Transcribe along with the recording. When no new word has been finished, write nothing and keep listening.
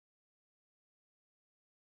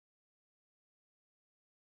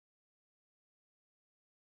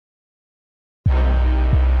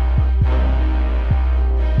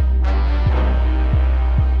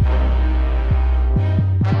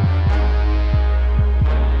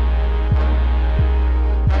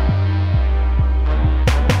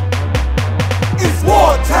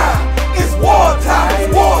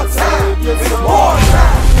It's war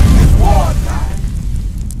time. It's war time.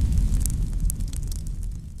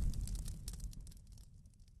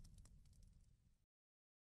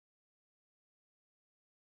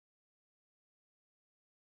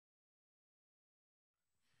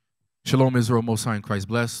 Shalom, Israel, Most High in Christ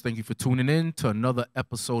bless. Thank you for tuning in to another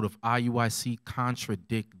episode of IUIC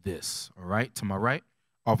Contradict This. All right, to my right,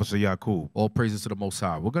 Officer Yakub. all praises to the Most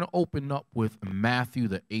High. We're going to open up with Matthew,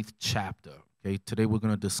 the 8th chapter. Okay, today we're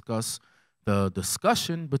going to discuss the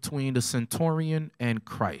discussion between the Centurion and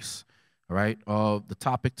Christ. All right, the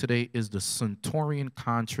topic today is the Centurion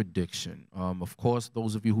contradiction. Of course,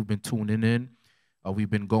 those of you who've been tuning in,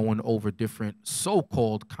 we've been going over different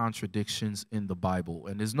so-called contradictions in the Bible.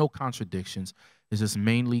 And there's no contradictions. It's just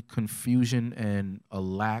mainly confusion and a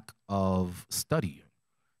lack of study.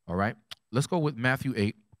 All right? Let's go with Matthew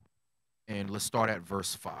 8, and let's start at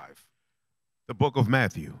verse 5. The book of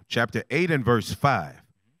Matthew, chapter 8 and verse 5.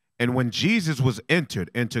 And when Jesus was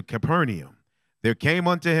entered into Capernaum, there came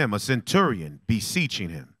unto him a centurion beseeching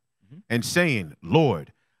him, and saying,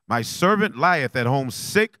 Lord, my servant lieth at home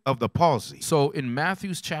sick of the palsy. So in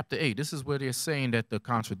Matthew's chapter 8, this is where they're saying that the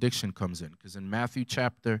contradiction comes in. Because in Matthew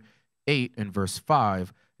chapter 8 and verse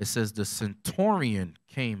 5, it says the centurion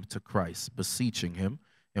came to Christ beseeching him.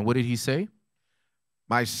 And what did he say?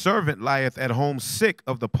 My servant lieth at home sick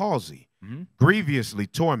of the palsy, grievously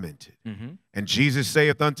tormented. And Jesus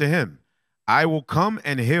saith unto him, I will come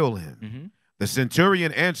and heal him. The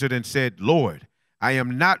centurion answered and said, Lord, I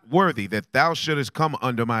am not worthy that thou shouldest come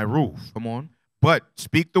under my roof. Come on. But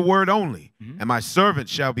speak the word only, and my servant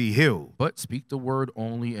shall be healed. But speak the word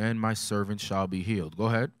only, and my servant shall be healed. Go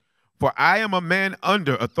ahead. For I am a man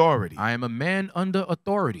under authority. I am a man under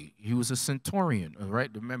authority. He was a centurion, all right?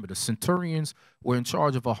 Remember, the centurions were in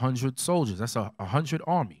charge of 100 soldiers. That's a 100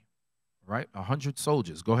 army, right? 100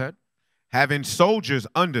 soldiers. Go ahead. Having soldiers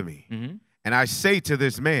under me. And I say to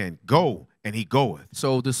this man, go, and he goeth.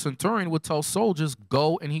 So the centurion would tell soldiers,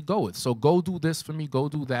 go, and he goeth. So go do this for me, go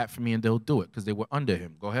do that for me, and they'll do it because they were under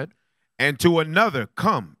him. Go ahead. And to another,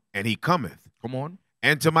 come, and he cometh. Come on.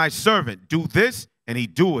 And to my servant, do this, and he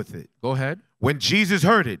doeth it. Go ahead. When Jesus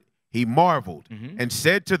heard it, he marveled, and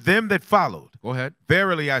said to them that followed, Go ahead.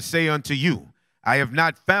 Verily I say unto you, I have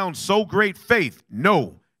not found so great faith,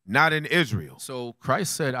 no, not in Israel. So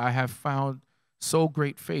Christ said, I have found so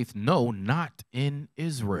great faith. No, not in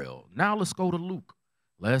Israel. Now let's go to Luke.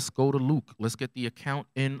 Let's go to Luke. Let's get the account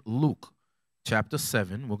in Luke chapter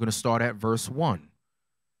 7. We're going to start at verse 1.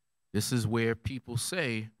 This is where people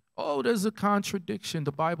say, oh, there's a contradiction.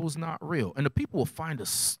 The Bible's not real. And the people will find the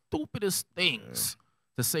stupidest things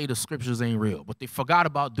to say the scriptures ain't real. But they forgot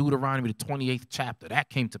about Deuteronomy, the 28th chapter. That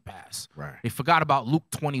came to pass. Right. They forgot about Luke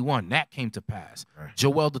 21. That came to pass. Right.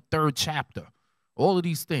 Joel, the 3rd chapter. All of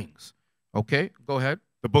these things. Okay, go ahead.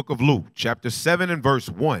 The book of Luke, chapter 7 and verse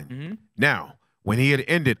 1. Now, when he had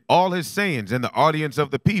ended all his sayings in the audience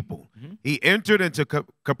of the people, he entered into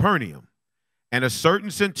Capernaum, and a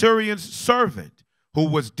certain centurion's servant, who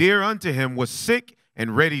was dear unto him, was sick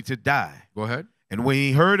and ready to die. Go ahead. And when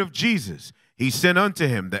he heard of Jesus, he sent unto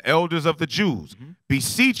him the elders of the Jews,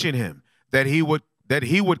 beseeching him that he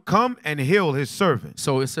would come and heal his servant.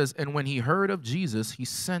 So it says, and when he heard of Jesus, he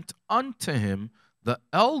sent unto him the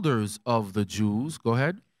elders of the Jews, go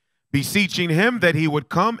ahead, beseeching him that he would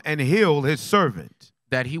come and heal his servant.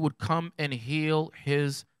 That he would come and heal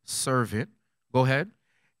his servant. Go ahead.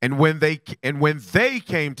 And when they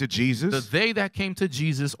came to Jesus, the they that came to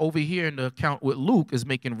Jesus over here in the account with Luke is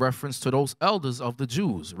making reference to those elders of the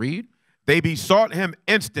Jews. Read. They besought him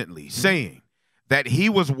instantly, saying that he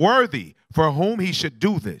was worthy for whom he should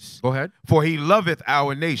do this. Go ahead. For he loveth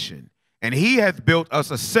our nation. And he hath built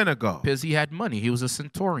us a synagogue. Because he had money. He was a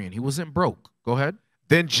centurion. He wasn't broke. Go ahead.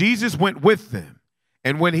 Then Jesus went with them.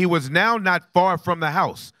 And when he was now not far from the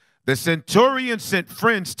house, the centurion sent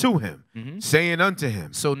friends to him, saying unto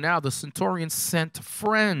him. So now the centurion sent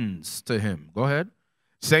friends to him. Go ahead.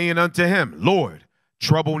 Saying unto him, Lord,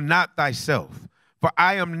 trouble not thyself, for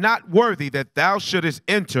I am not worthy that thou shouldest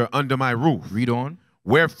enter under my roof. Read on.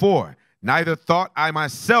 Wherefore, neither thought I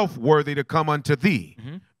myself worthy to come unto thee,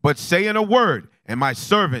 but say in a word, and my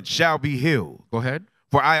servant shall be healed. Go ahead.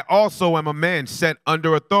 For I also am a man set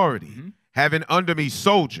under authority, having under me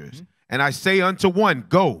soldiers. And I say unto one,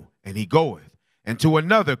 go, and he goeth. And to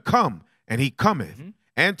another, come, and he cometh.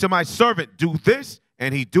 And to my servant, do this,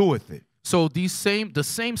 and he doeth it. So the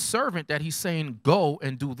same servant that he's saying, go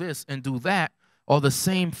and do this and do that, are the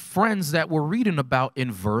same friends that we're reading about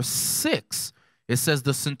in verse 6. It says,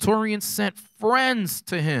 the centurion sent friends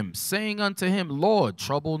to him, saying unto him, Lord,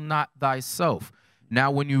 trouble not thyself.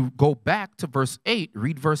 Now, when you go back to verse 8,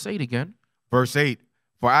 read verse 8 again. Verse 8,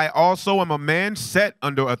 For I also am a man set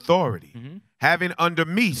under authority, having under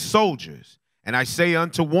me soldiers. And I say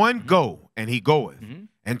unto one, go, and he goeth,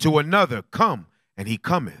 and to another, come, and he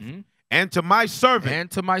cometh, and to my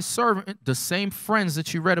servant, the same friends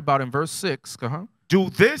that you read about in verse 6,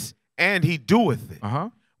 do this, and he doeth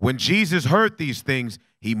it. When Jesus heard these things,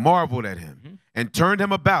 he marveled at him, and turned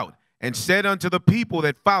him about, and said unto the people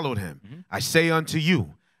that followed him, I say unto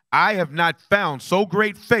you, I have not found so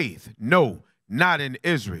great faith, no, not in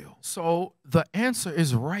Israel. So the answer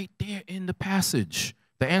is right there in the passage.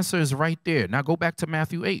 The answer is right there. Now go back to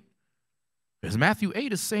Matthew 8. Because Matthew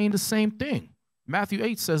 8 is saying the same thing. Matthew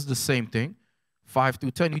 8 says the same thing, 5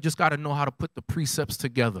 through 10. You just got to know how to put the precepts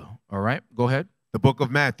together. All right, go ahead. The book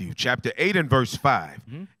of Matthew, chapter 8 and verse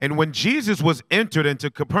 5. And when Jesus was entered into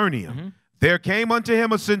Capernaum, there came unto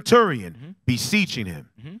him a centurion, beseeching him,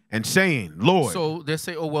 and saying, Lord. So they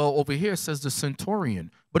say, oh, well, over here it says the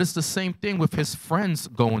centurion. But it's the same thing with his friends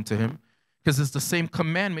going to him, because it's the same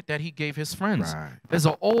commandment that he gave his friends. Right. There's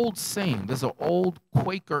an old saying. There's an old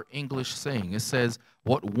Quaker English saying. It says,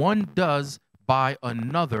 what one does by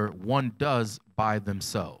another, one does by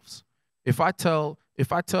themselves. If I tell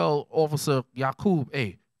Officer Yakub,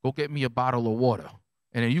 hey, go get me a bottle of water,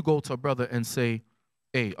 and then you go to a brother and say,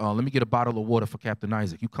 hey, let me get a bottle of water for Captain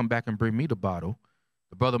Isaac. You come back and bring me the bottle.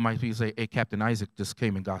 The brother might be say, hey, Captain Isaac just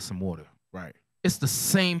came and got some water. Right. It's the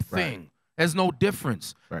same thing. Right. There's no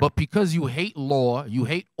difference. Right. But because you hate law, you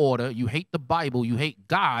hate order, you hate the Bible, you hate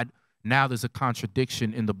God, now there's a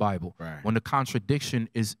contradiction in the Bible. Right. When the contradiction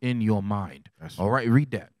is in your mind. That's all right,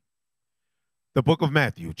 read that. The book of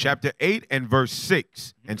Matthew, chapter 8 and verse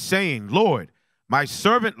 6, and saying, Lord, my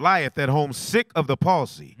servant lieth at home sick of the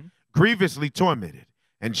palsy, grievously tormented.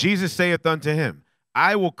 And Jesus saith unto him,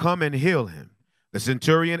 I will come and heal him. The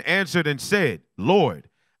centurion answered and said, Lord,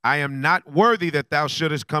 I am not worthy that thou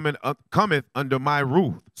shouldest cometh under my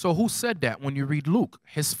roof. So who said that when you read Luke?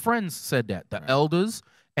 His friends said that, the elders,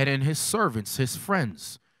 and then his servants, his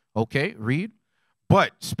friends. Okay, read.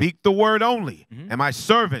 But speak the word only, and my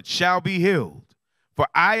servant shall be healed. For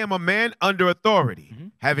I am a man under authority,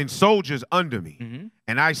 having soldiers under me.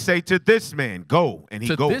 And I say to this man, go, and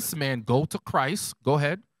he goeth. To this man, go to Christ. Go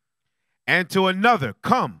ahead. And to another,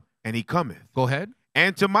 come, and he cometh. Go ahead.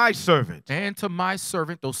 And to my servant. And to my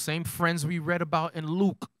servant, those same friends we read about in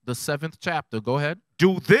Luke, the 7th chapter. Go ahead.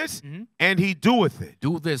 Do this, and he doeth it.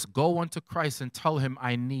 Do this. Go unto Christ and tell him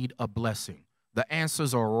I need a blessing. The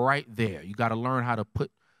answers are right there. You got to learn how to put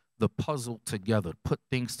the puzzle together, put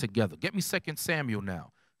things together. Get me 2 Samuel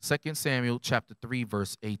now. 2 Samuel chapter 3,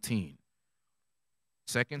 verse 18.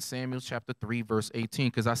 2 Samuel chapter 3, verse 18,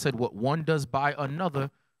 because I said what one does by another,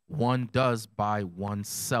 one does by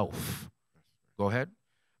oneself. Go ahead.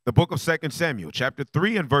 The book of 2 Samuel, chapter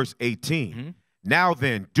 3 and verse 18. Now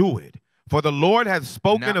then, do it. For the Lord hath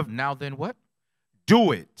spoken of... Now then what?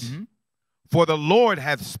 Do it. For the Lord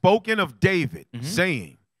hath spoken of David,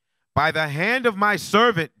 saying, by the hand of my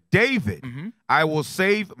servant David, I will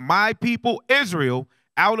save my people Israel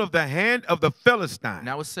out of the hand of the Philistines.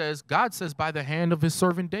 Now it says, God says by the hand of his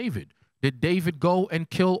servant David. Did David go and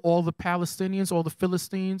kill all the Palestinians, all the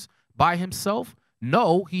Philistines by himself?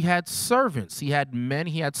 No, he had servants. He had men.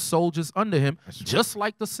 He had soldiers under him, just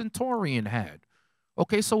like the centurion had.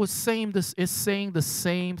 Okay, so it's saying this. It's saying the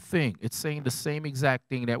same thing. It's saying the same exact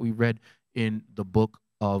thing that we read in the book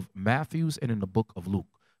of Matthew and in the book of Luke.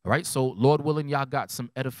 All right, so Lord willing, y'all got some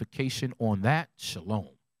edification on that. Shalom.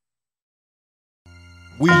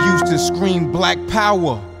 We used to scream black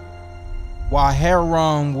power while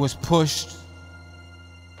Heron was pushed.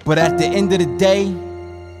 But at the end of the day,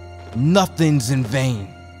 nothing's in vain.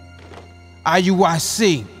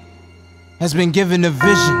 IUIC has been given a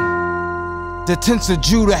vision. The tents of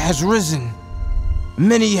Judah has risen.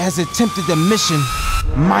 Many has attempted the mission,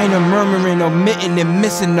 minor murmuring, omitting, and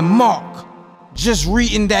missing the mark. Just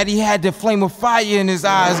reading that he had the flame of fire in his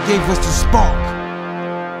eyes gave us the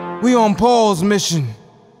spark. We on Paul's mission.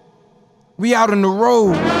 We out on the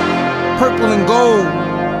road, purple and gold,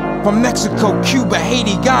 from Mexico, Cuba,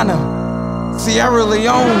 Haiti, Ghana, Sierra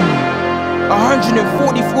Leone.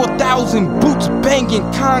 144,000 boots banging,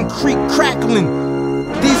 concrete crackling.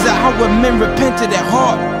 These are our men repented at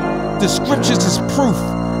heart. The scriptures is proof.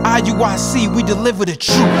 IUIC, we deliver the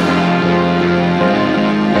truth.